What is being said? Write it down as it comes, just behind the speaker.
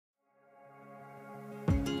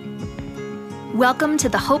Welcome to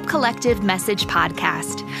the Hope Collective Message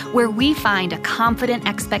Podcast, where we find a confident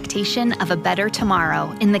expectation of a better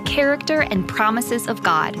tomorrow in the character and promises of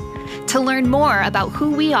God. To learn more about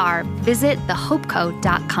who we are, visit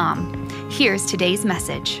thehopecode.com. Here's today's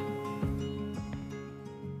message.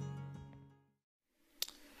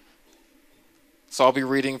 So I'll be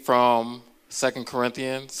reading from 2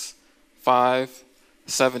 Corinthians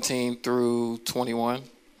 5:17 through 21.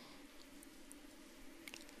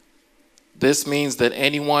 This means that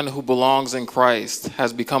anyone who belongs in Christ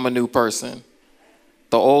has become a new person.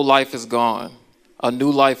 The old life is gone. A new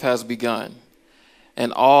life has begun.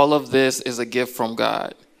 And all of this is a gift from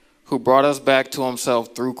God, who brought us back to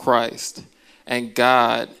himself through Christ. And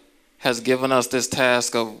God has given us this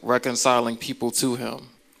task of reconciling people to him.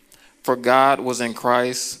 For God was in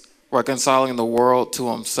Christ, reconciling the world to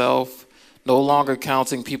himself, no longer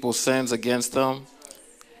counting people's sins against them.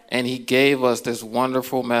 And he gave us this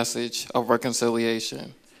wonderful message of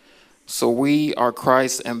reconciliation. So we are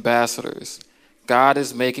Christ's ambassadors. God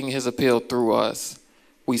is making his appeal through us.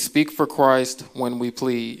 We speak for Christ when we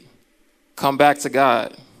plead. Come back to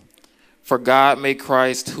God. For God made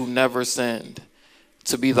Christ, who never sinned,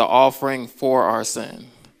 to be the offering for our sin,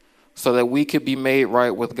 so that we could be made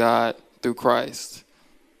right with God through Christ.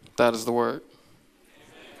 That is the word.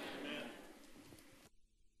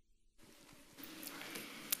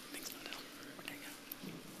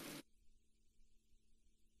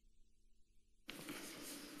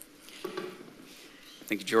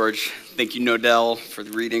 Thank you, George. Thank you, Nodell, for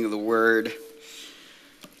the reading of the word.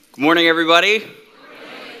 Good morning, everybody. Good morning.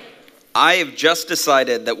 I have just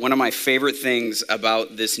decided that one of my favorite things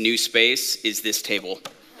about this new space is this table.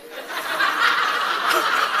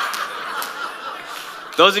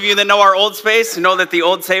 Those of you that know our old space know that the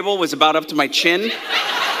old table was about up to my chin.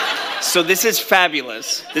 So this is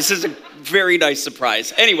fabulous. This is a very nice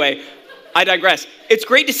surprise. Anyway, I digress. It's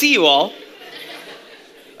great to see you all.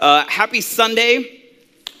 Happy Sunday.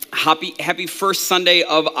 Happy first Sunday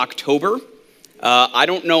of October. I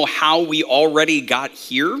don't know how we already got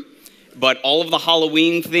here, but all of the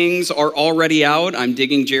Halloween things are already out. I'm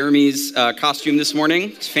digging Jeremy's costume this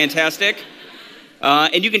morning. It's fantastic.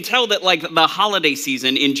 And you can tell that like the holiday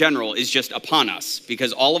season in general is just upon us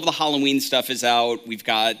because all of the Halloween stuff is out. We've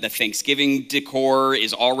got the Thanksgiving decor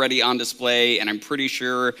is already on display, and I'm pretty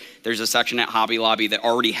sure there's a section at Hobby Lobby that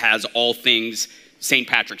already has all things St.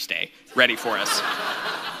 Patrick's Day ready for us.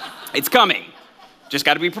 It's coming. Just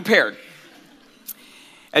got to be prepared.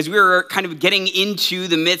 As we're kind of getting into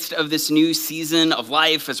the midst of this new season of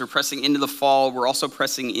life, as we're pressing into the fall, we're also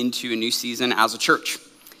pressing into a new season as a church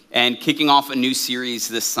and kicking off a new series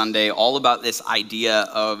this Sunday all about this idea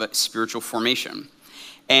of spiritual formation.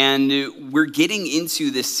 And we're getting into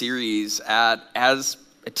this series as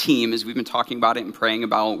a team, as we've been talking about it and praying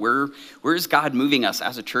about where is God moving us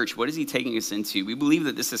as a church? What is he taking us into? We believe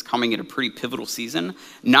that this is coming at a pretty pivotal season,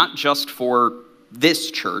 not just for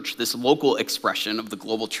this church, this local expression of the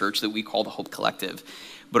global church that we call the Hope Collective,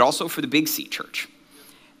 but also for the Big C Church.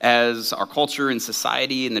 As our culture and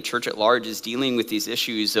society and the church at large is dealing with these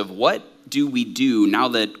issues of what do we do now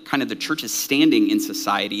that kind of the church's standing in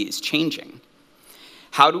society is changing?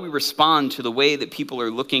 How do we respond to the way that people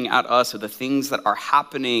are looking at us or the things that are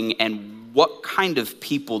happening, and what kind of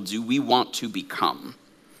people do we want to become?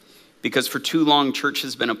 Because for too long, church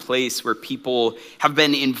has been a place where people have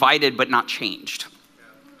been invited but not changed.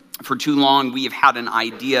 For too long, we have had an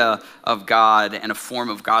idea of God and a form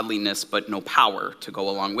of godliness but no power to go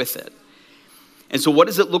along with it. And so what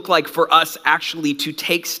does it look like for us actually to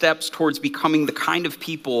take steps towards becoming the kind of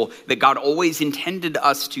people that God always intended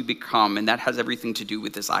us to become? And that has everything to do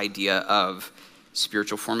with this idea of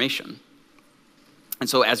spiritual formation. And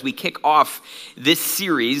so as we kick off this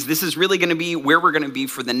series, this is really going to be where we're going to be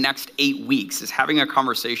for the next 8 weeks, is having a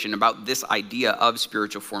conversation about this idea of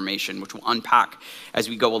spiritual formation, which we'll unpack as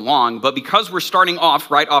we go along. But because we're starting off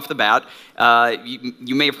right off the bat,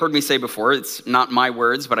 you may have heard me say before, it's not my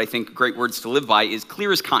words, but I think great words to live by, is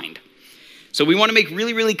clear as kind. So we want to make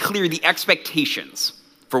really, really clear the expectations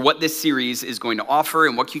for what this series is going to offer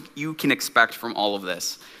and what you can expect from all of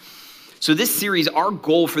this. So this series, our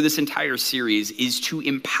goal for this entire series is to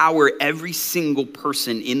empower every single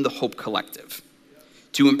person in the Hope Collective.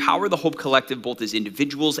 To empower the Hope Collective both as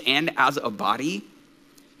individuals and as a body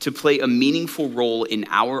to play a meaningful role in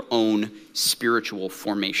our own spiritual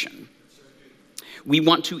formation. We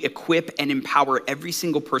want to equip and empower every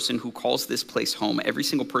single person who calls this place home, every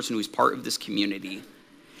single person who is part of this community,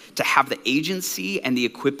 to have the agency and the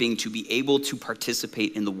equipping to be able to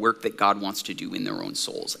participate in the work that God wants to do in their own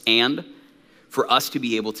souls, and for us to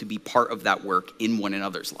be able to be part of that work in one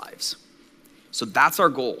another's lives. So that's our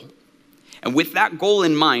goal. And with that goal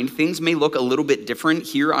in mind, things may look a little bit different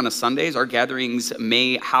here on a Sundays. Our gatherings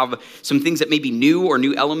may have some things that may be new or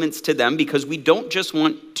new elements to them, because we don't just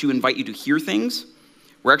want to invite you to hear things.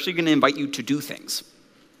 We're actually going to invite you to do things.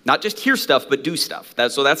 Not just hear stuff, but do stuff.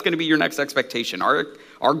 So that's going to be your next expectation.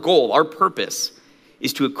 Our goal, our purpose,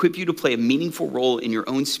 is to equip you to play a meaningful role in your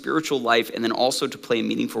own spiritual life, and then also to play a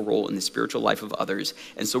meaningful role in the spiritual life of others.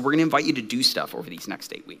 And so we're going to invite you to do stuff over these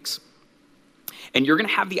next 8 weeks. And you're going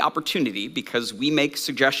to have the opportunity, because we make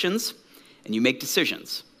suggestions and you make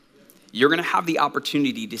decisions, you're going to have the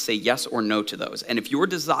opportunity to say yes or no to those. And if your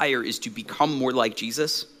desire is to become more like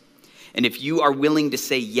Jesus, and if you are willing to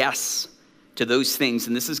say yes to those things,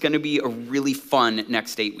 then this is going to be a really fun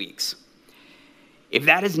next 8 weeks. If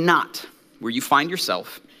that is not where you find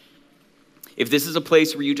yourself, if this is a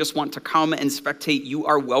place where you just want to come and spectate, you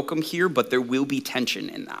are welcome here, but there will be tension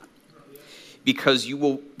in that. Because you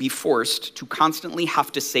will be forced to constantly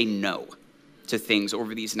have to say no to things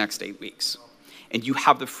over these next 8 weeks. And you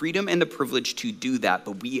have the freedom and the privilege to do that,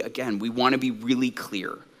 but we want to be really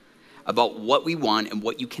clear about what we want and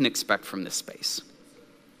what you can expect from this space.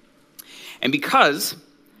 And because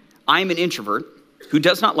I'm an introvert who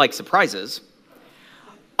does not like surprises,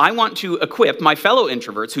 I want to equip my fellow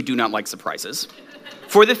introverts who do not like surprises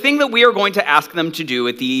for the thing that we are going to ask them to do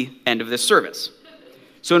at the end of this service.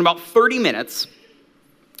 So in about 30 minutes,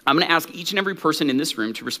 I'm going to ask each and every person in this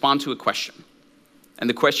room to respond to a question. And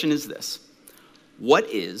the question is this: what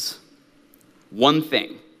is one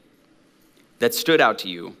thing that stood out to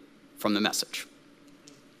you from the message?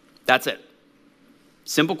 That's it.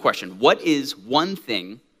 Simple question. What is one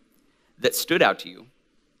thing that stood out to you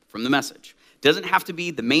from the message? Doesn't have to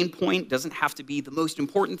be the main point, doesn't have to be the most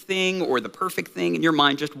important thing or the perfect thing in your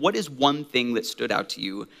mind. Just what is one thing that stood out to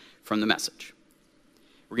you from the message?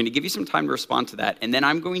 We're going to give you some time to respond to that, and then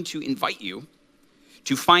I'm going to invite you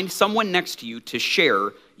to find someone next to you to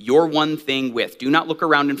share your one thing with. Do not look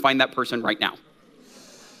around and find that person right now.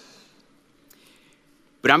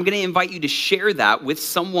 But I'm going to invite you to share that with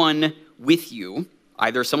someone with you,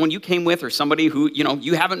 either someone you came with or somebody who,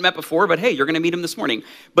 you haven't met before, but hey, you're going to meet them this morning.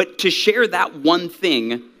 But to share that one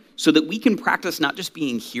thing so that we can practice not just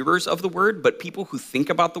being hearers of the word, but people who think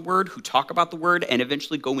about the word, who talk about the word, and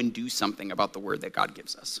eventually go and do something about the word that God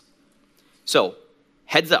gives us. So,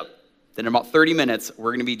 heads up, that in about 30 minutes,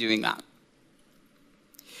 we're going to be doing that.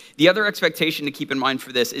 The other expectation to keep in mind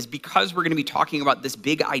for this is, because we're going to be talking about this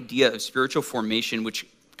big idea of spiritual formation, which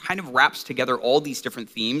kind of wraps together all these different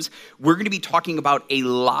themes, we're going to be talking about a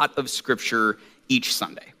lot of scripture each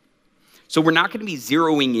Sunday. So we're not going to be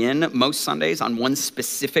zeroing in most Sundays on one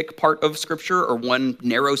specific part of scripture or one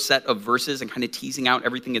narrow set of verses and kind of teasing out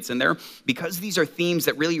everything that's in there. Because these are themes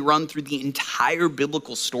that really run through the entire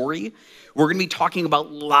biblical story, we're going to be talking about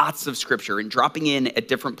lots of scripture and dropping in at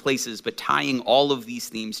different places, but tying all of these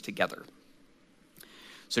themes together.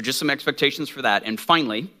 So just some expectations for that. And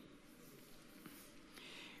finally,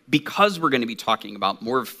 because we're going to be talking about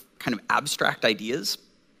more of kind of abstract ideas,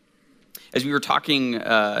 as we were talking,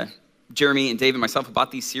 Jeremy and Dave and myself,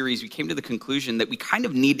 about these series, we came to the conclusion that we kind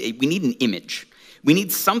of need an image. We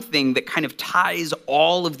need something that kind of ties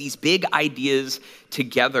all of these big ideas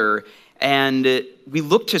together. And we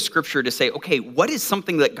look to Scripture to say, okay, what is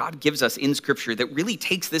something that God gives us in Scripture that really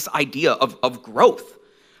takes this idea of growth,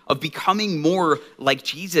 of becoming more like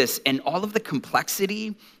Jesus, and all of the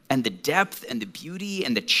complexity and the depth and the beauty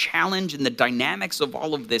and the challenge and the dynamics of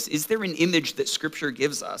all of this? Is there an image that Scripture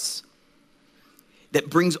gives us that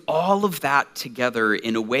brings all of that together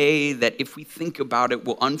in a way that, if we think about it,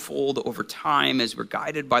 will unfold over time as we're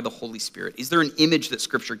guided by the Holy Spirit? Is there an image that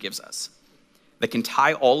Scripture gives us that can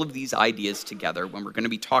tie all of these ideas together when we're going to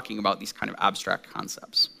be talking about these kind of abstract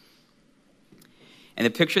concepts? And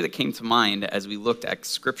the picture that came to mind as we looked at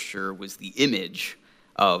Scripture was the image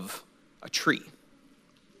of a tree.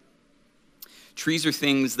 Trees are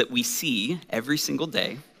things that we see every single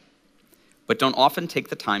day, but don't often take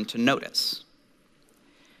the time to notice.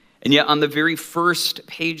 And yet, on the very first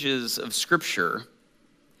pages of Scripture,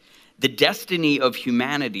 the destiny of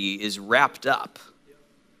humanity is wrapped up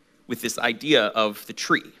with this idea of the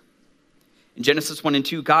tree. In Genesis 1 and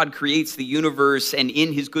 2, God creates the universe, and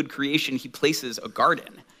in his good creation, he places a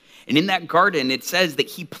garden. And in that garden, it says that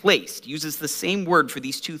he uses the same word for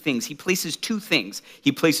these two things. He places two things.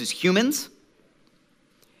 He places humans,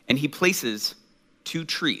 and he places two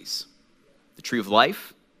trees, the tree of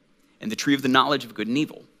life and the tree of the knowledge of good and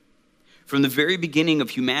evil. From the very beginning of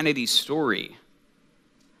humanity's story,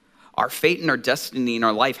 our fate and our destiny in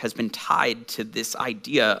our life has been tied to this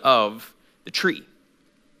idea of the tree.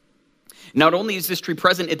 Not only is this tree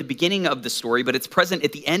present at the beginning of the story, but it's present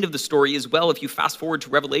at the end of the story as well. If you fast forward to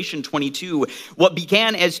Revelation 22, what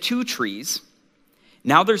began as 2 trees,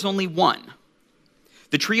 now there's only one.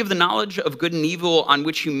 The tree of the knowledge of good and evil on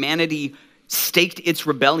which humanity staked its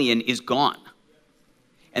rebellion is gone.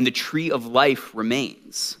 And the tree of life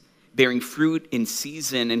remains, bearing fruit in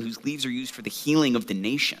season and whose leaves are used for the healing of the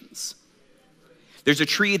nations. There's a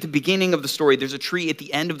tree at the beginning of the story, there's a tree at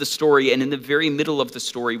the end of the story, and in the very middle of the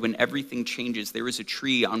story, when everything changes, there is a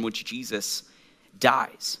tree on which Jesus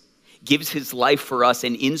dies, gives his life for us,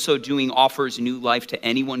 and in so doing offers new life to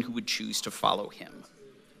anyone who would choose to follow him.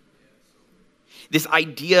 This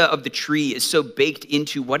idea of the tree is so baked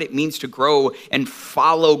into what it means to grow and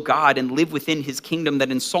follow God and live within his kingdom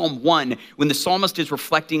that in Psalm 1, when the psalmist is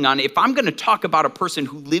reflecting on, if I'm going to talk about a person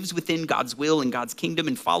who lives within God's will and God's kingdom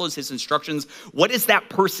and follows his instructions, what is that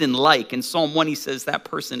person like? In Psalm 1, he says that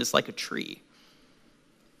person is like a tree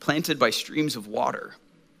planted by streams of water,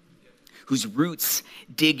 whose roots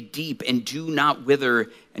dig deep and do not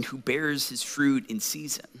wither, and who bears his fruit in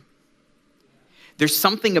season. There's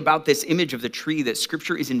something about this image of the tree that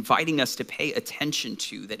Scripture is inviting us to pay attention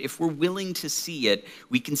to, that if we're willing to see it,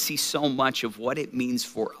 we can see so much of what it means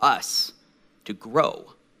for us to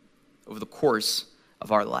grow over the course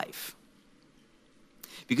of our life.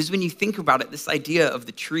 Because when you think about it, this idea of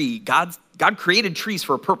the tree, God created trees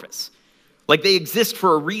for a purpose. Like they exist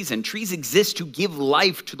for a reason. Trees exist to give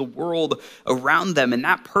life to the world around them, and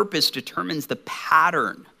that purpose determines the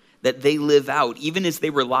pattern that they live out, even as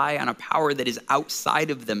they rely on a power that is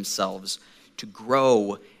outside of themselves to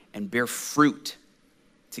grow and bear fruit,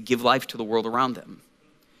 to give life to the world around them.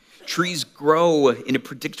 Trees grow in a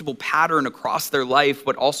predictable pattern across their life,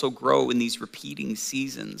 but also grow in these repeating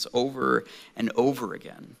seasons over and over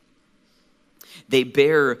again. They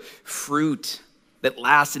bear fruit that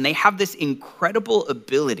lasts, and they have this incredible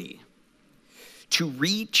ability to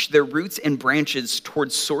reach their roots and branches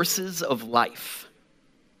towards sources of life.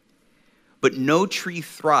 But no tree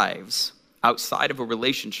thrives outside of a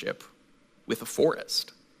relationship with a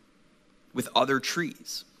forest, with other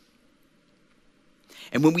trees.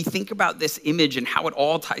 And when we think about this image and how it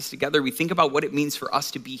all ties together, we think about what it means for us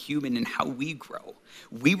to be human and how we grow.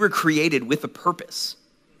 We were created with a purpose.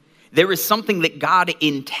 There is something that God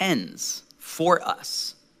intends for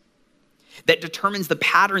us that determines the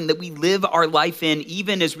pattern that we live our life in,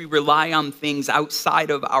 even as we rely on things outside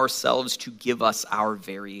of ourselves to give us our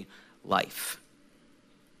very life.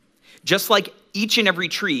 Just like each and every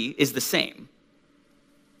tree is the same,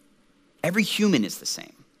 every human is the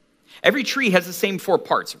same. Every tree has the same 4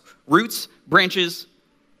 parts: roots, branches,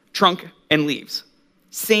 trunk, and leaves.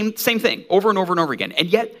 Same thing over and over and over again. And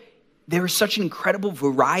yet there is such an incredible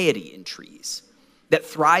variety in trees that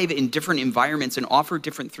thrive in different environments and offer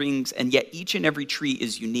different things, and yet each and every tree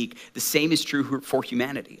is unique. The same is true for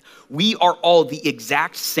humanity. We are all the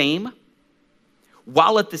exact same,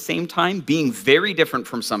 while at the same time being very different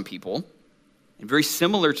from some people and very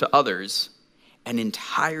similar to others and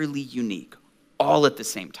entirely unique, all at the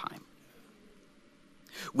same time.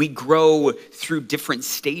 We grow through different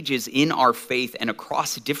stages in our faith and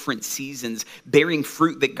across different seasons, bearing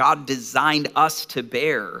fruit that God designed us to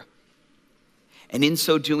bear. And in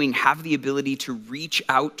so doing, have the ability to reach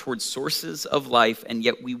out towards sources of life, and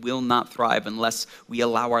yet we will not thrive unless we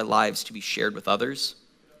allow our lives to be shared with others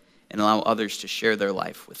and allow others to share their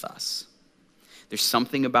life with us. There's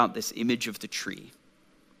something about this image of the tree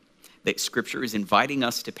that Scripture is inviting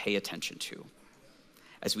us to pay attention to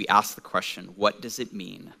as we ask the question, what does it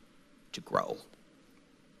mean to grow?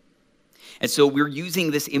 And so we're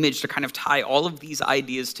using this image to kind of tie all of these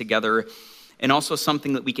ideas together, and also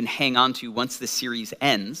something that we can hang on to once the series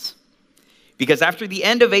ends. Because after the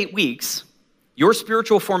end of 8 weeks, your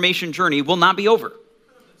spiritual formation journey will not be over.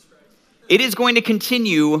 It is going to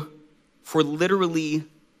continue for literally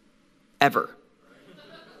ever.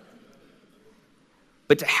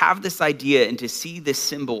 But to have this idea and to see this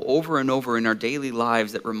symbol over and over in our daily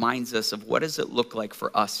lives that reminds us of what does it look like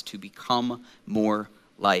for us to become more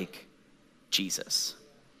like Jesus.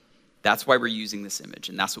 That's why we're using this image,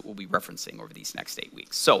 and that's what we'll be referencing over these next 8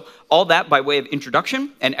 weeks. So all that by way of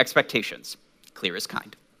introduction and expectations. Clear as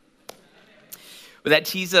kind. But that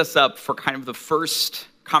tees us up for kind of the first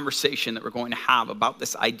conversation that we're going to have about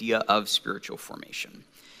this idea of spiritual formation.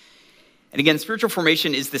 And again, spiritual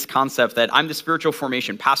formation is this concept that I'm the spiritual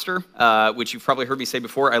formation pastor, which you've probably heard me say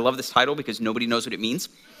before. I love this title because nobody knows what it means.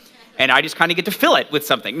 And I just kind of get to fill it with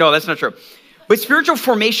something. No, that's not true. But spiritual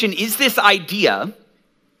formation is this idea,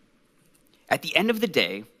 at the end of the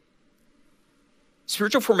day,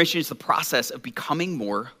 spiritual formation is the process of becoming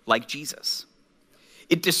more like Jesus.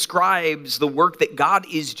 It describes the work that God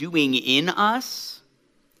is doing in us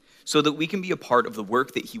so that we can be a part of the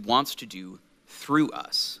work that he wants to do through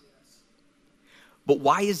us. But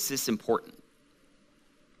why is this important?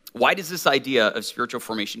 Why does this idea of spiritual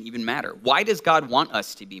formation even matter? Why does God want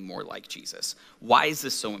us to be more like Jesus? Why is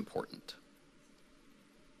this so important?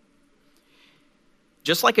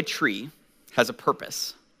 Just like a tree has a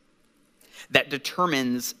purpose that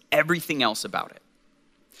determines everything else about it.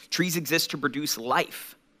 Trees exist to produce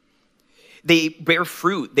life. They bear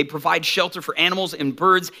fruit. They provide shelter for animals and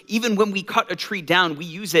birds. Even when we cut a tree down, we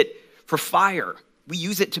use it for fire. We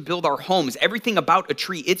use it to build our homes. Everything about a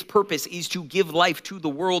tree, its purpose is to give life to the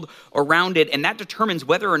world around it. And that determines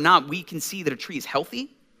whether or not we can see that a tree is healthy,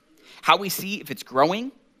 how we see if it's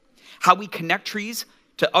growing, how we connect trees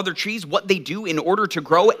to other trees, what they do in order to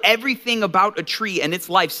grow. Everything about a tree and its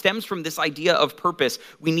life stems from this idea of purpose.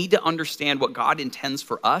 We need to understand what God intends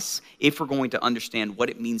for us if we're going to understand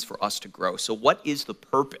what it means for us to grow. So what is the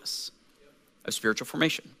purpose of spiritual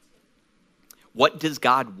formation? What does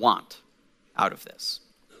God want out of this?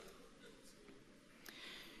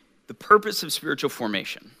 The purpose of spiritual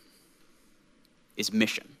formation is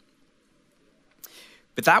mission.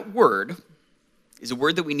 But that word is a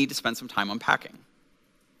word that we need to spend some time unpacking.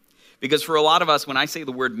 Because for a lot of us, when I say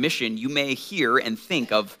the word mission, you may hear and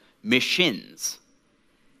think of missions,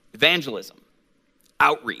 evangelism,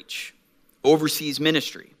 outreach, overseas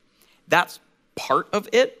ministry. That's part of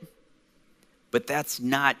it, but that's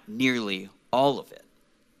not nearly all of it.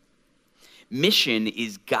 Mission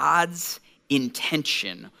is God's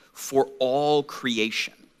intention for all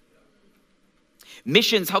creation.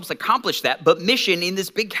 Missions helps accomplish that, but mission in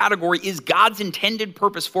this big category is God's intended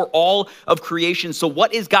purpose for all of creation. So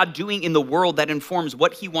what is God doing in the world that informs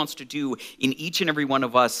what he wants to do in each and every one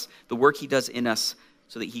of us, the work he does in us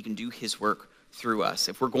so that he can do his work through us?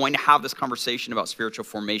 If we're going to have this conversation about spiritual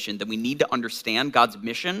formation, then we need to understand God's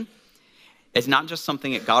mission as not just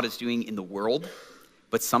something that God is doing in the world,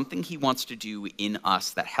 but something he wants to do in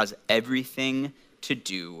us that has everything to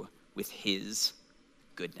do with his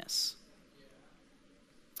goodness.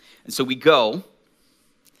 And so we go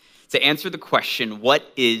to answer the question, what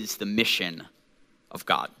is the mission of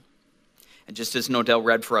God? And just as Nodell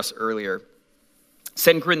read for us earlier,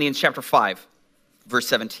 2 Corinthians chapter 5, verse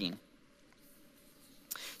 17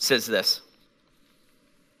 says this.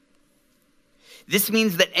 This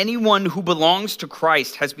means that anyone who belongs to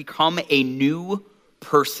Christ has become a new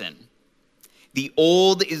person. The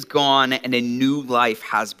old is gone and a new life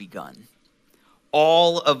has begun.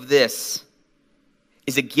 All of this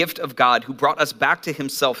is a gift of God who brought us back to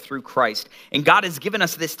himself through Christ. And God has given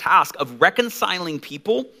us this task of reconciling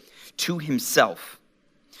people to himself.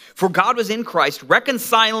 For God was in Christ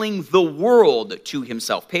reconciling the world to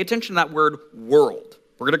himself. Pay attention to that word, world.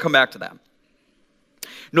 We're going to come back to that.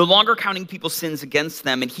 No longer counting people's sins against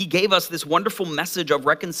them. And he gave us this wonderful message of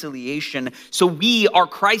reconciliation. So we are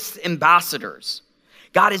Christ's ambassadors.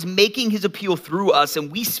 God is making his appeal through us,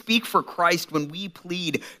 and we speak for Christ when we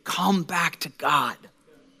plead, come back to God.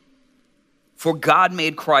 For God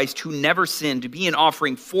made Christ, who never sinned, to be an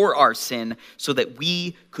offering for our sin so that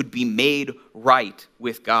we could be made right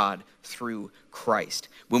with God through Christ.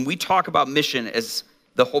 When we talk about mission as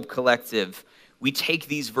the Hope Collective, we take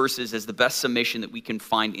these verses as the best summation that we can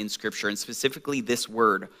find in Scripture, and specifically this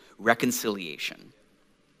word, reconciliation.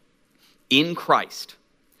 In Christ,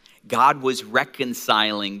 God was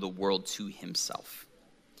reconciling the world to himself.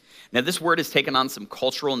 Now, this word has taken on some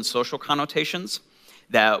cultural and social connotations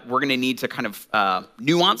that we're going to need to kind of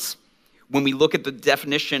nuance when we look at the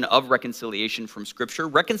definition of reconciliation from Scripture.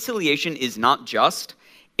 Reconciliation is not just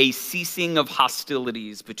a ceasing of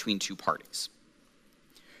hostilities between two parties.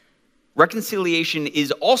 Reconciliation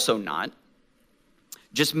is also not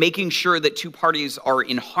just making sure that two parties are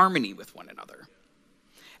in harmony with one another.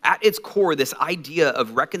 At its core, this idea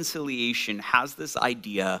of reconciliation has this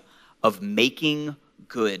idea of making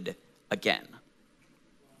good again.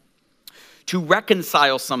 To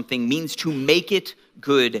reconcile something means to make it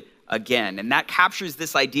good again. And that captures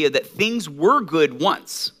this idea that things were good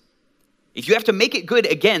once. If you have to make it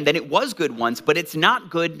good again, then it was good once, but it's not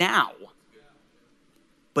good now.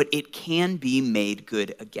 But it can be made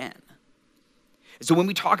good again. So when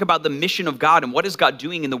we talk about the mission of God and what is God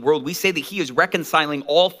doing in the world, we say that he is reconciling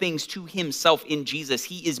all things to himself in Jesus.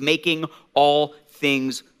 He is making all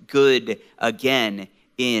things good again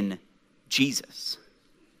in Jesus.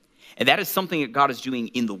 And that is something that God is doing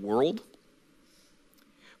in the world,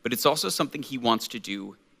 but it's also something he wants to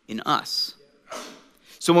do in us.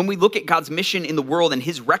 So when we look at God's mission in the world and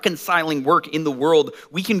his reconciling work in the world,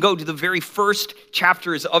 we can go to the very first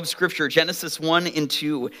chapters of Scripture, Genesis 1 and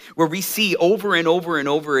 2, where we see over and over and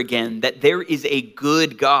over again that there is a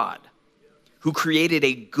good God who created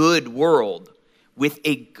a good world with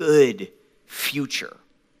a good future.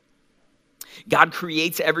 God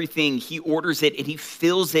creates everything, he orders it, and he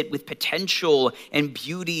fills it with potential and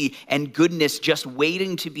beauty and goodness just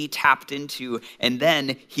waiting to be tapped into. And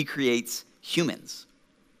then he creates humans.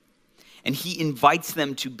 And he invites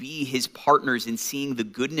them to be his partners in seeing the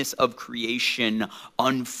goodness of creation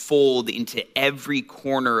unfold into every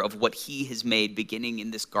corner of what he has made, beginning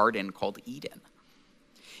in this garden called Eden.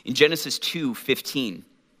 In Genesis 2:15,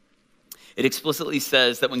 it explicitly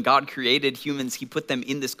says that when God created humans, he put them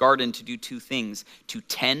in this garden to do two things: to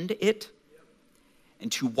tend it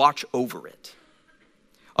and to watch over it.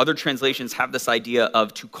 Other translations have this idea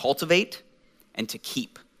of to cultivate and to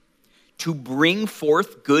keep, to bring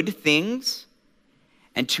forth good things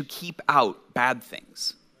and to keep out bad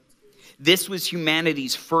things. This was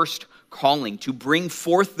humanity's first calling, to bring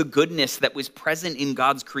forth the goodness that was present in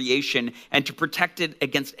God's creation and to protect it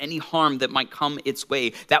against any harm that might come its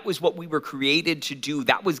way. That was what we were created to do.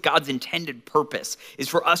 That was God's intended purpose, is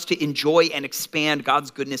for us to enjoy and expand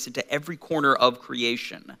God's goodness into every corner of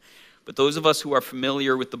creation. But those of us who are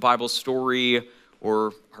familiar with the Bible story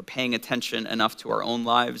or are paying attention enough to our own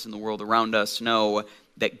lives and the world around us know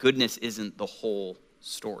that goodness isn't the whole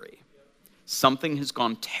story. Something has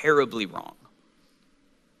gone terribly wrong.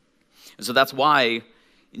 And so that's why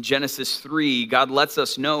in Genesis 3, God lets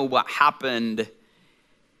us know what happened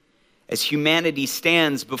as humanity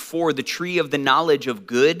stands before the tree of the knowledge of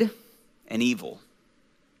good and evil.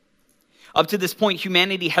 Up to this point,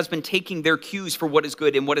 humanity has been taking their cues for what is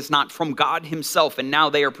good and what is not from God himself, and now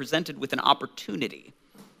they are presented with an opportunity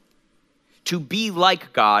to be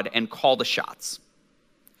like God and call the shots,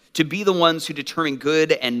 to be the ones who determine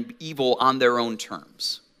good and evil on their own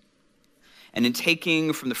terms. And in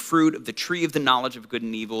taking from the fruit of the tree of the knowledge of good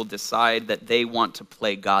and evil, decide that they want to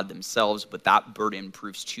play God themselves, but that burden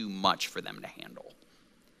proves too much for them to handle.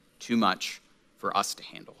 Too much for us to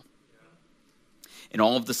handle. And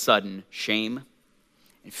all of a sudden, shame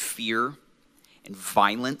and fear and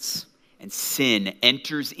violence and sin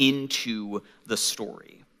enters into the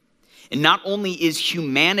story. And not only is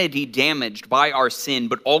humanity damaged by our sin,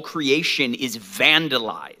 but all creation is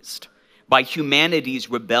vandalized by humanity's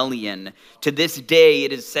rebellion. To this day,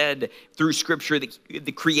 it is said through Scripture that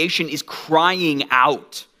the creation is crying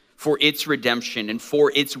out for its redemption and for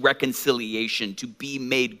its reconciliation to be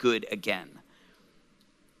made good again.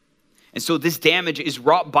 And so this damage is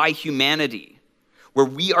wrought by humanity, where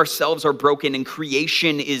we ourselves are broken and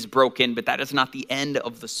creation is broken, but that is not the end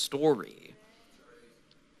of the story.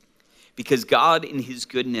 Because God in his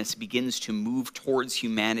goodness begins to move towards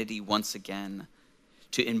humanity once again,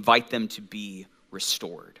 to invite them to be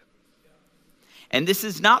restored. And this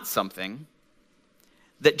is not something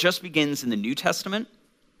that just begins in the New Testament.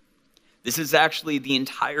 This is actually the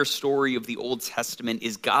entire story of the Old Testament,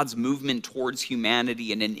 is God's movement towards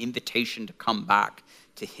humanity and an invitation to come back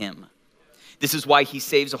to him. This is why he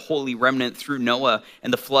saves a holy remnant through Noah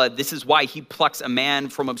and the flood. This is why he plucks a man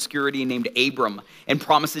from obscurity named Abram and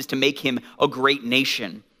promises to make him a great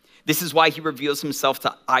nation. This is why he reveals himself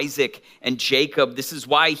to Isaac and Jacob. This is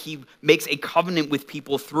why he makes a covenant with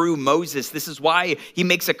people through Moses. This is why he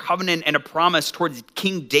makes a covenant and a promise towards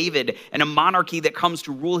King David and a monarchy that comes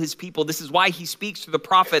to rule his people. This is why he speaks to the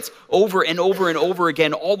prophets over and over and over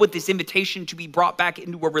again, all with this invitation to be brought back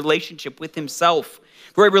into a relationship with himself,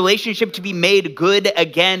 for a relationship to be made good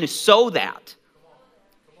again so that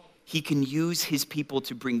he can use his people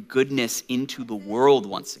to bring goodness into the world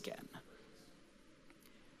once again.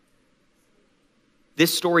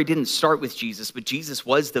 This story didn't start with Jesus, but Jesus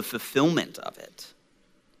was the fulfillment of it.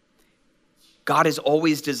 God has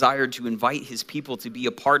always desired to invite his people to be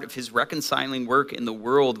a part of his reconciling work in the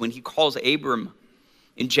world. When he calls Abram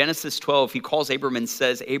in Genesis 12, he calls Abram and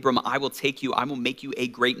says, Abram, I will take you, I will make you a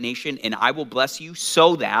great nation, and I will bless you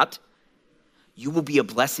so that you will be a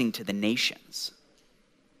blessing to the nations.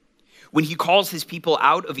 When he calls his people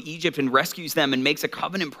out of Egypt and rescues them and makes a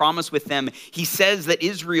covenant promise with them, he says that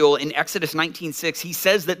Israel, in Exodus 19:6, he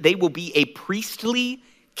says that they will be a priestly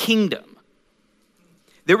kingdom.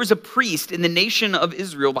 There was a priest in the nation of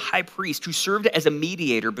Israel, the high priest, who served as a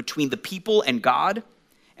mediator between the people and God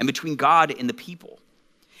and between God and the people.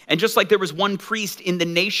 And just like there was one priest in the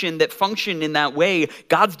nation that functioned in that way,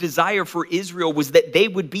 God's desire for Israel was that they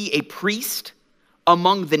would be a priest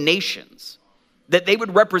among the nations, that they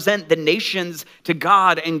would represent the nations to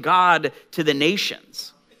God and God to the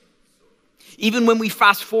nations. Even when we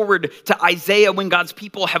fast forward to Isaiah, when God's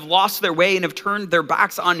people have lost their way and have turned their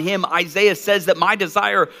backs on him, Isaiah says that my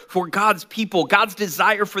desire for God's people, God's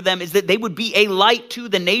desire for them is that they would be a light to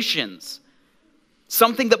the nations.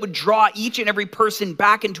 Something that would draw each and every person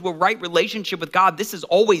back into a right relationship with God. This has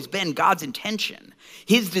always been God's intention.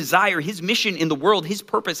 His desire, his mission in the world, his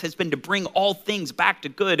purpose has been to bring all things back to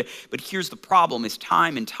good. But here's the problem, is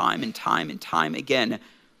time and time and time and time again,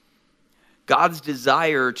 God's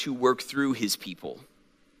desire to work through his people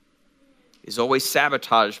is always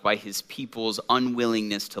sabotaged by his people's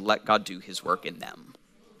unwillingness to let God do his work in them.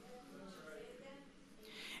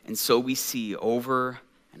 And so we see over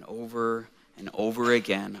and over and over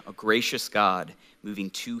again a gracious God moving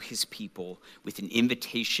to his people with an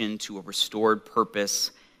invitation to a restored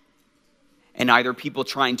purpose, and either people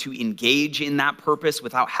trying to engage in that purpose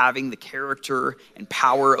without having the character and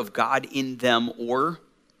power of God in them, or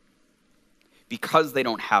because they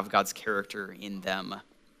don't have God's character in them,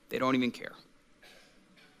 they don't even care.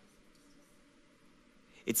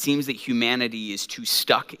 It seems that humanity is too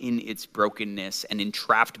stuck in its brokenness and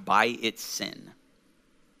entrapped by its sin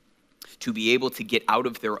to be able to get out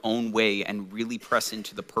of their own way and really press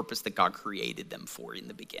into the purpose that God created them for in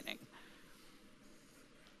the beginning.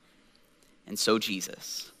 And so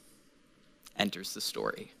Jesus enters the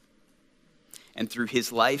story. And through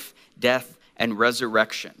his life, death, and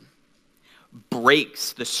resurrection,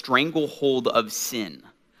 breaks the stranglehold of sin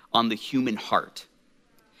on the human heart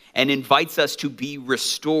and invites us to be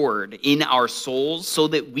restored in our souls so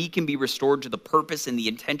that we can be restored to the purpose and the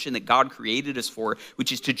intention that God created us for,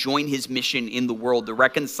 which is to join his mission in the world, to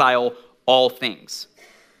reconcile all things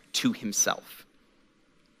to himself.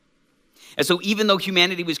 And so even though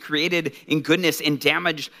humanity was created in goodness and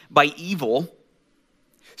damaged by evil,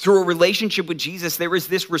 through a relationship with Jesus, there is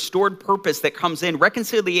this restored purpose that comes in,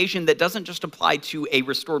 reconciliation that doesn't just apply to a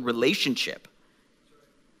restored relationship,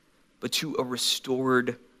 but to a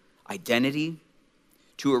restored identity,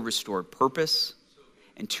 to a restored purpose,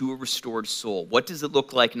 and to a restored soul. What does it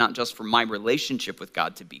look like, not just for my relationship with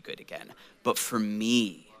God to be good again, but for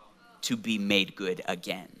me to be made good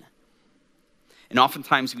again? And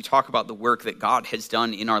oftentimes we talk about the work that God has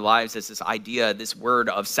done in our lives as this idea, this word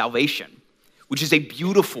of salvation, which is a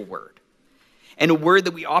beautiful word, and a word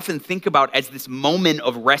that we often think about as this moment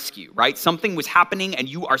of rescue, right? Something was happening and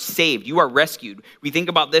you are saved, you are rescued. We think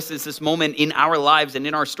about this as this moment in our lives and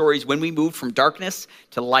in our stories when we move from darkness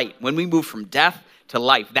to light, when we move from death to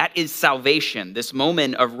life. That is salvation, this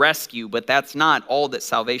moment of rescue, but that's not all that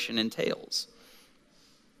salvation entails.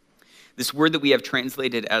 This word that we have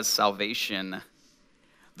translated as salvation,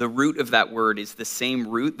 the root of that word is the same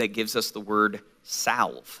root that gives us the word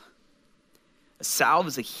salve. A salve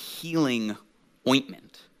is a healing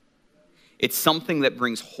ointment. It's something that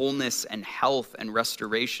brings wholeness and health and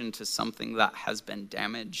restoration to something that has been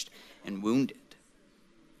damaged and wounded.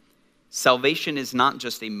 Salvation is not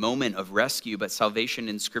just a moment of rescue, but salvation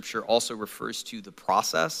in Scripture also refers to the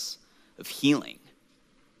process of healing.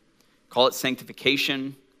 Call it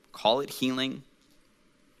sanctification, call it healing.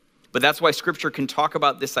 But that's why Scripture can talk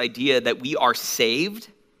about this idea that we are saved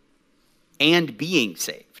and being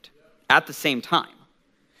saved at the same time.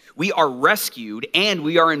 We are rescued and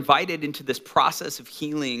we are invited into this process of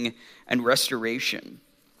healing and restoration.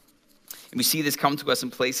 And we see this come to us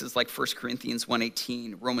in places like 1 Corinthians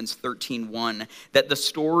 1:18, Romans 13:1, that the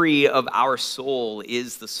story of our soul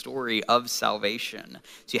is the story of salvation.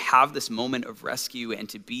 To have this moment of rescue and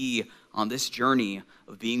to be on this journey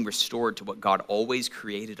of being restored to what God always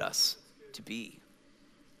created us to be.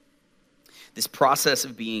 This process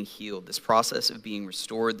of being healed, this process of being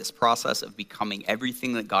restored, this process of becoming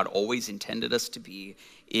everything that God always intended us to be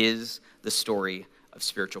is the story of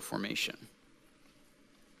spiritual formation.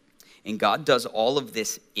 And God does all of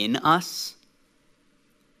this in us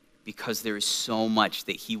because there is so much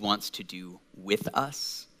that he wants to do with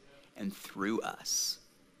us and through us.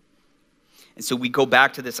 And so we go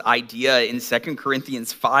back to this idea in 2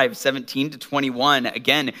 Corinthians 5:17-21.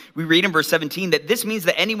 Again, we read in verse 17 that this means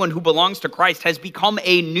that anyone who belongs to Christ has become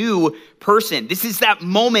a new person. This is that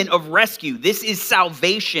moment of rescue. This is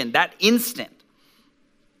salvation, that instant.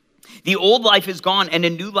 The old life is gone and a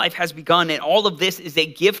new life has begun, and all of this is a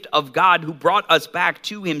gift of God who brought us back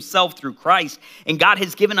to himself through Christ. And God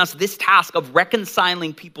has given us this task of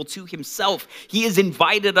reconciling people to himself. He has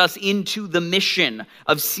invited us into the mission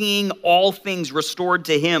of seeing all things restored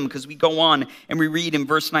to him, because we go on and we read in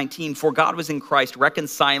verse 19, for God was in Christ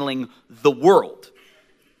reconciling the world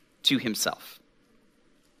to himself.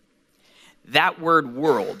 That word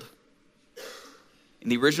world in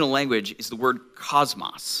the original language is the word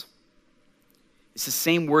cosmos. It's the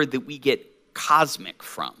same word that we get cosmic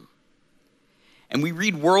from. And we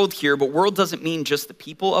read world here, but world doesn't mean just the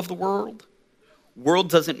people of the world. World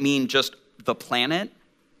doesn't mean just the planet.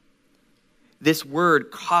 This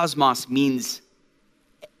word cosmos means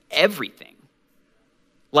everything.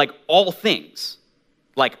 Like all things.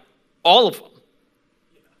 Like all of them.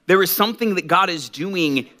 There is something that God is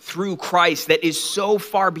doing through Christ that is so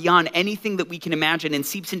far beyond anything that we can imagine and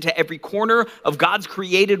seeps into every corner of God's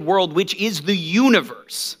created world, which is the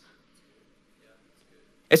universe.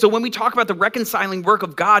 And so when we talk about the reconciling work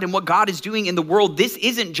of God and what God is doing in the world, this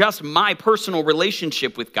isn't just my personal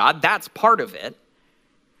relationship with God. That's part of it.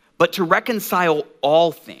 But to reconcile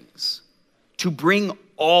all things, to bring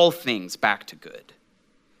all things back to good,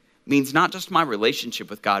 means not just my relationship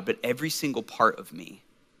with God, but every single part of me.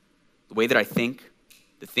 The way that I think,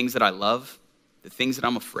 the things that I love, the things that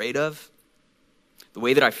I'm afraid of, the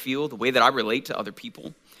way that I feel, the way that I relate to other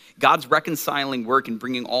people. God's reconciling work in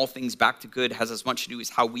bringing all things back to good has as much to do as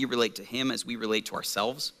how we relate to him as we relate to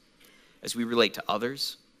ourselves, as we relate to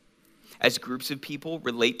others, as groups of people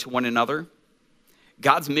relate to one another.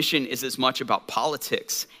 God's mission is as much about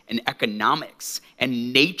politics and economics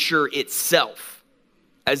and nature itself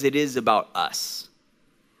as it is about us.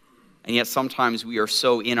 And yet sometimes we are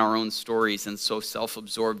so in our own stories and so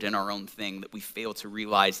self-absorbed in our own thing that we fail to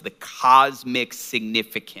realize the cosmic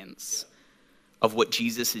significance of what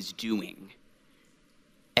Jesus is doing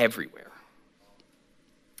everywhere.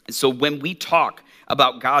 And so when we talk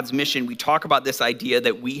about God's mission, we talk about this idea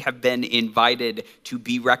that we have been invited to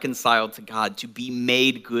be reconciled to God, to be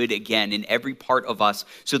made good again in every part of us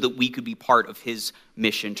so that we could be part of his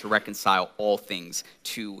mission to reconcile all things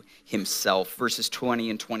to himself. Verses 20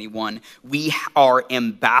 and 21, we are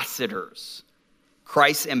ambassadors,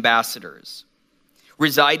 Christ's ambassadors,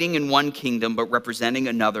 residing in one kingdom but representing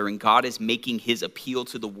another, and God is making his appeal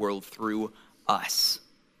to the world through us.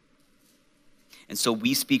 And so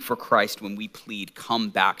we speak for Christ when we plead, come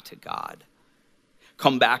back to God.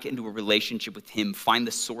 Come back into a relationship with him. Find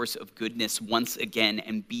the source of goodness once again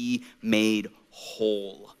and be made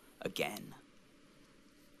whole again.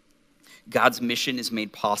 God's mission is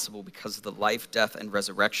made possible because of the life, death, and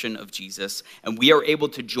resurrection of Jesus. And we are able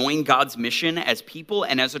to join God's mission as people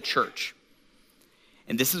and as a church.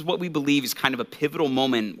 And this is what we believe is kind of a pivotal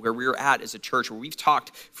moment where we're at as a church, where we've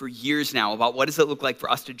talked for years now about what does it look like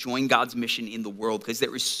for us to join God's mission in the world, because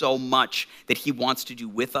there is so much that he wants to do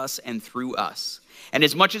with us and through us. And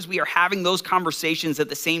as much as we are having those conversations, at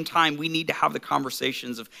the same time, we need to have the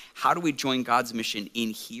conversations of how do we join God's mission in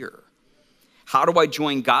here? How do I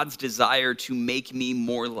join God's desire to make me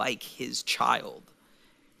more like his child?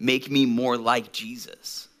 Make me more like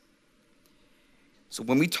Jesus? So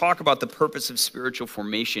when we talk about the purpose of spiritual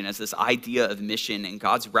formation as this idea of mission and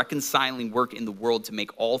God's reconciling work in the world to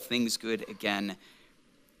make all things good again,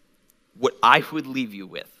 what I would leave you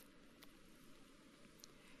with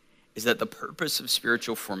is that the purpose of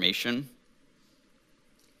spiritual formation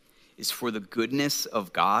is for the goodness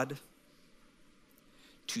of God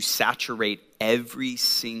to saturate every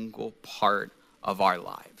single part of our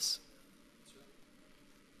lives.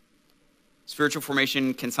 Spiritual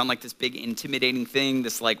formation can sound like this big intimidating thing,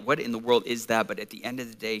 this like, what in the world is that? But at the end of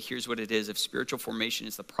the day, here's what it is. If spiritual formation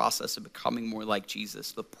is the process of becoming more like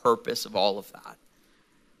Jesus, the purpose of all of that,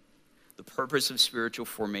 the purpose of spiritual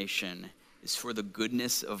formation is for the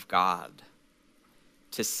goodness of God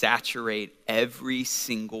to saturate every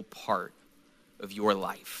single part of your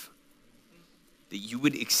life. That you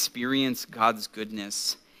would experience God's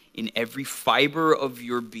goodness in every fiber of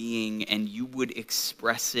your being, and you would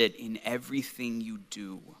express it in everything you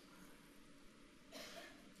do.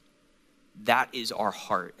 That is our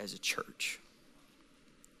heart as a church.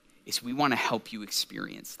 We want to help you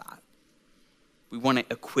experience that. We want to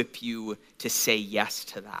equip you to say yes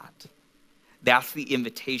to that. That's the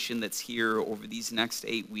invitation that's here over these next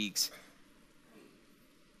 8 weeks.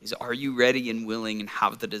 Are you ready and willing and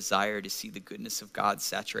have the desire to see the goodness of God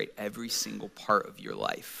saturate every single part of your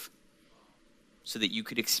life so that you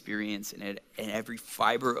could experience it in every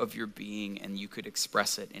fiber of your being and you could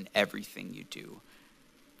express it in everything you do?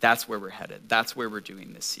 That's where we're headed. That's where we're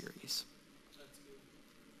doing this series.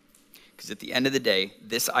 Because at the end of the day,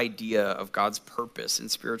 this idea of God's purpose in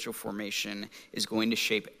spiritual formation is going to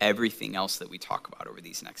shape everything else that we talk about over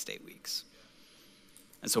these next 8 weeks.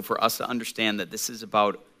 And so for us to understand that this is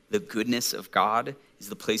about the goodness of God is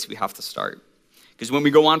the place we have to start. Because when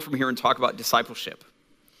we go on from here and talk about discipleship,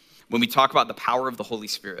 when we talk about the power of the Holy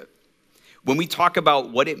Spirit, when we talk about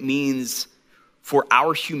what it means for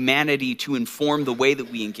our humanity to inform the way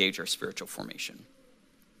that we engage our spiritual formation,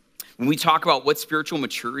 when we talk about what spiritual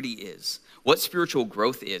maturity is, what spiritual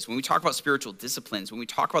growth is, when we talk about spiritual disciplines, when we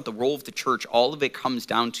talk about the role of the church, all of it comes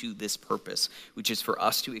down to this purpose, which is for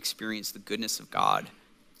us to experience the goodness of God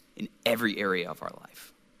in every area of our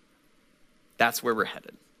life. That's where we're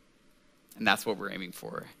headed. And that's what we're aiming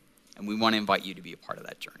for. And we want to invite you to be a part of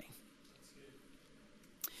that journey.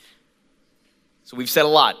 So we've said a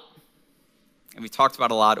lot. And we've talked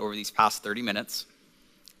about a lot over these past 30 minutes.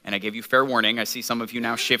 And I gave you fair warning. I see some of you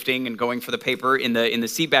now shifting and going for the paper in the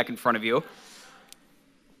seat back in front of you.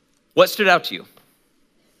 What stood out to you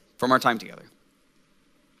from our time together?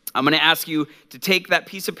 I'm going to ask you to take that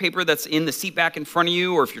piece of paper that's in the seat back in front of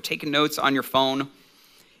you, or if you're taking notes on your phone.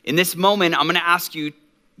 In this moment, I'm going to ask you,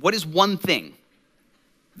 what is one thing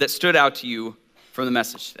that stood out to you from the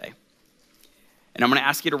message today? And I'm going to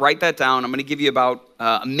ask you to write that down. I'm going to give you about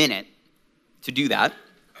a minute to do that.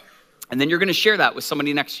 And then you're going to share that with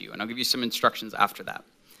somebody next to you, and I'll give you some instructions after that.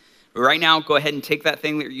 But right now, go ahead and take that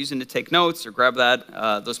thing that you're using to take notes, or grab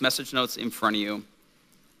those message notes in front of you.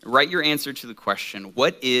 Write your answer to the question,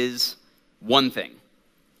 what is one thing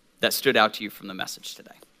that stood out to you from the message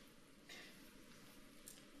today?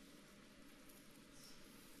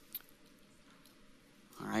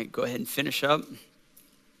 All right, go ahead and finish up.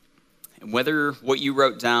 And whether what you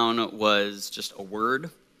wrote down was just a word,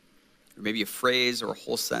 or maybe a phrase or a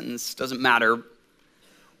whole sentence, doesn't matter.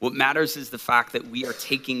 What matters is the fact that we are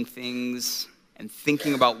taking things and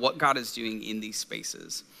thinking about what God is doing in these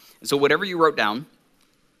spaces. And so whatever you wrote down,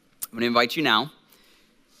 I'm going to invite you now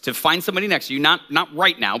to find somebody next to you, not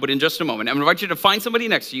right now, but in just a moment. I'm going to invite you to find somebody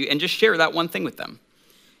next to you and just share that one thing with them.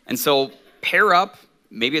 And so pair up.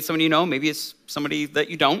 Maybe it's somebody you know. Maybe it's somebody that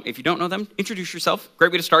you don't. If you don't know them, introduce yourself.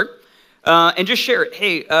 Great way to start. And just share it.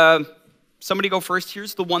 Hey, somebody go first.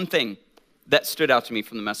 Here's the one thing that stood out to me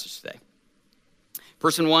from the message today.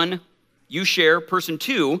 Person one, you share. Person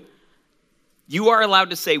two, you are allowed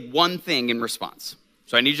to say one thing in response.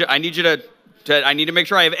 So I need to make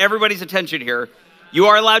sure I have everybody's attention here. You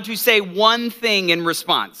are allowed to say one thing in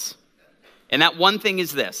response. And that one thing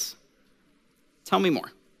is this. Tell me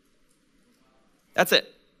more. That's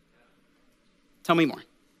it. Tell me more.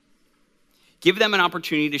 Give them an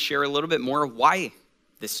opportunity to share a little bit more of why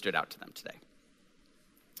this stood out to them today.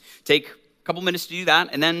 Take a couple minutes to do that,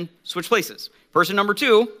 and then switch places. Person number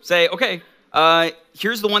two, say, okay,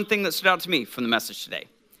 here's the one thing that stood out to me from the message today.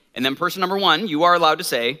 And then person number one, you are allowed to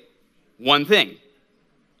say one thing.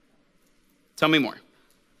 Tell me more.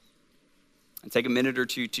 And take a minute or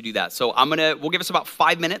two to do that. So we'll give us about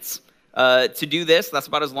 5 minutes to do this. That's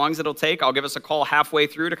about as long as it'll take. I'll give us a call halfway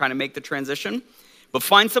through to kind of make the transition. But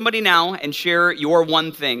find somebody now and share your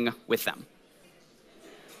one thing with them.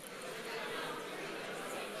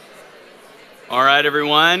 All right,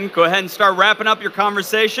 everyone, go ahead and start wrapping up your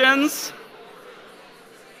conversations.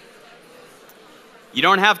 You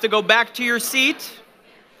don't have to go back to your seat.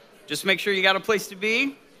 Just make sure you got a place to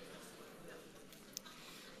be.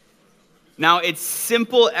 Now, it's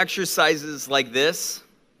simple exercises like this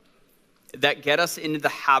that get us into the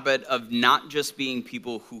habit of not just being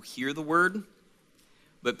people who hear the word,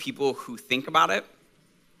 but people who think about it,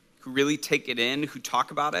 who really take it in, who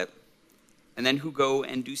talk about it, and then who go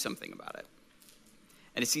and do something about it.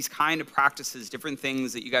 And it's these kind of practices, different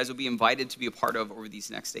things that you guys will be invited to be a part of over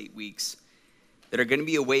these next 8 weeks that are going to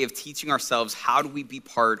be a way of teaching ourselves how do we be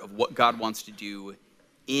part of what God wants to do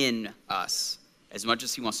in us as much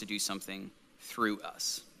as he wants to do something through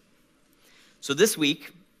us. So this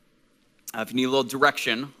week, if you need a little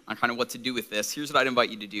direction on kind of what to do with this, here's what I'd invite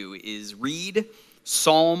you to do is read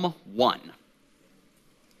Psalm 1.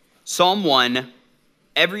 Psalm 1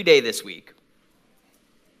 every day this week.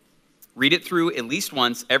 Read it through at least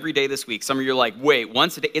once every day this week. Some of you are like, wait,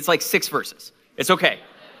 once a day? It's like 6 verses. It's okay.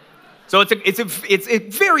 So it's a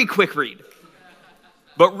very quick read.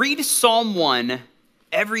 But read Psalm 1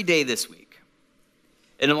 every day this week.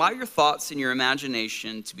 And allow your thoughts and your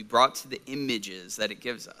imagination to be brought to the images that it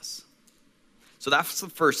gives us. So that's the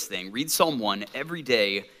first thing. Read Psalm 1 every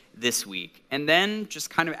day this week. And then just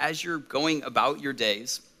kind of as you're going about your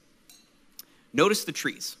days, notice the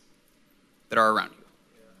trees that are around you.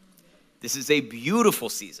 This is a beautiful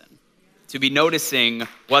season to be noticing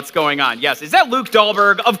what's going on. Yes, is that Luke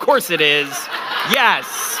Dahlberg? Of course it is.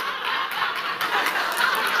 Yes.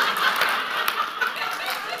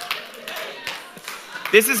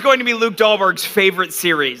 This is going to be Luke Dahlberg's favorite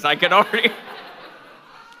series. I can already...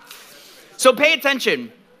 So pay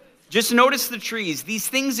attention. Just notice the trees. These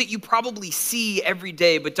things that you probably see every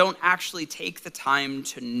day, but don't actually take the time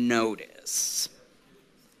to notice.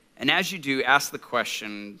 And as you do, ask the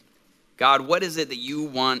question, God, what is it that you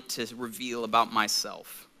want to reveal about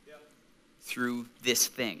myself through this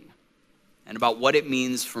thing and about what it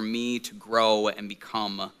means for me to grow and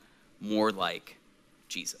become more like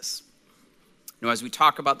Jesus. As we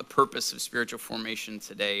talk about the purpose of spiritual formation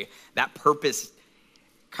today, that purpose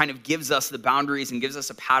kind of gives us the boundaries and gives us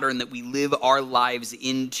a pattern that we live our lives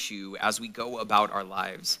into as we go about our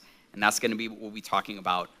lives. And that's going to be what we'll be talking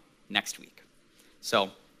about next week. So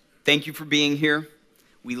thank you for being here.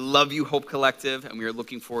 We love you, Hope Collective, and we are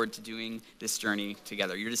looking forward to doing this journey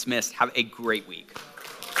together. You're dismissed. Have a great week.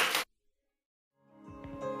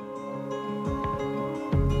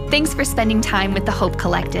 Thanks for spending time with the Hope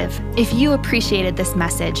Collective. If you appreciated this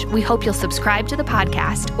message, we hope you'll subscribe to the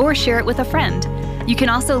podcast or share it with a friend. You can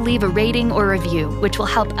also leave a rating or review, which will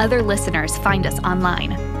help other listeners find us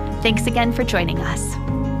online. Thanks again for joining us.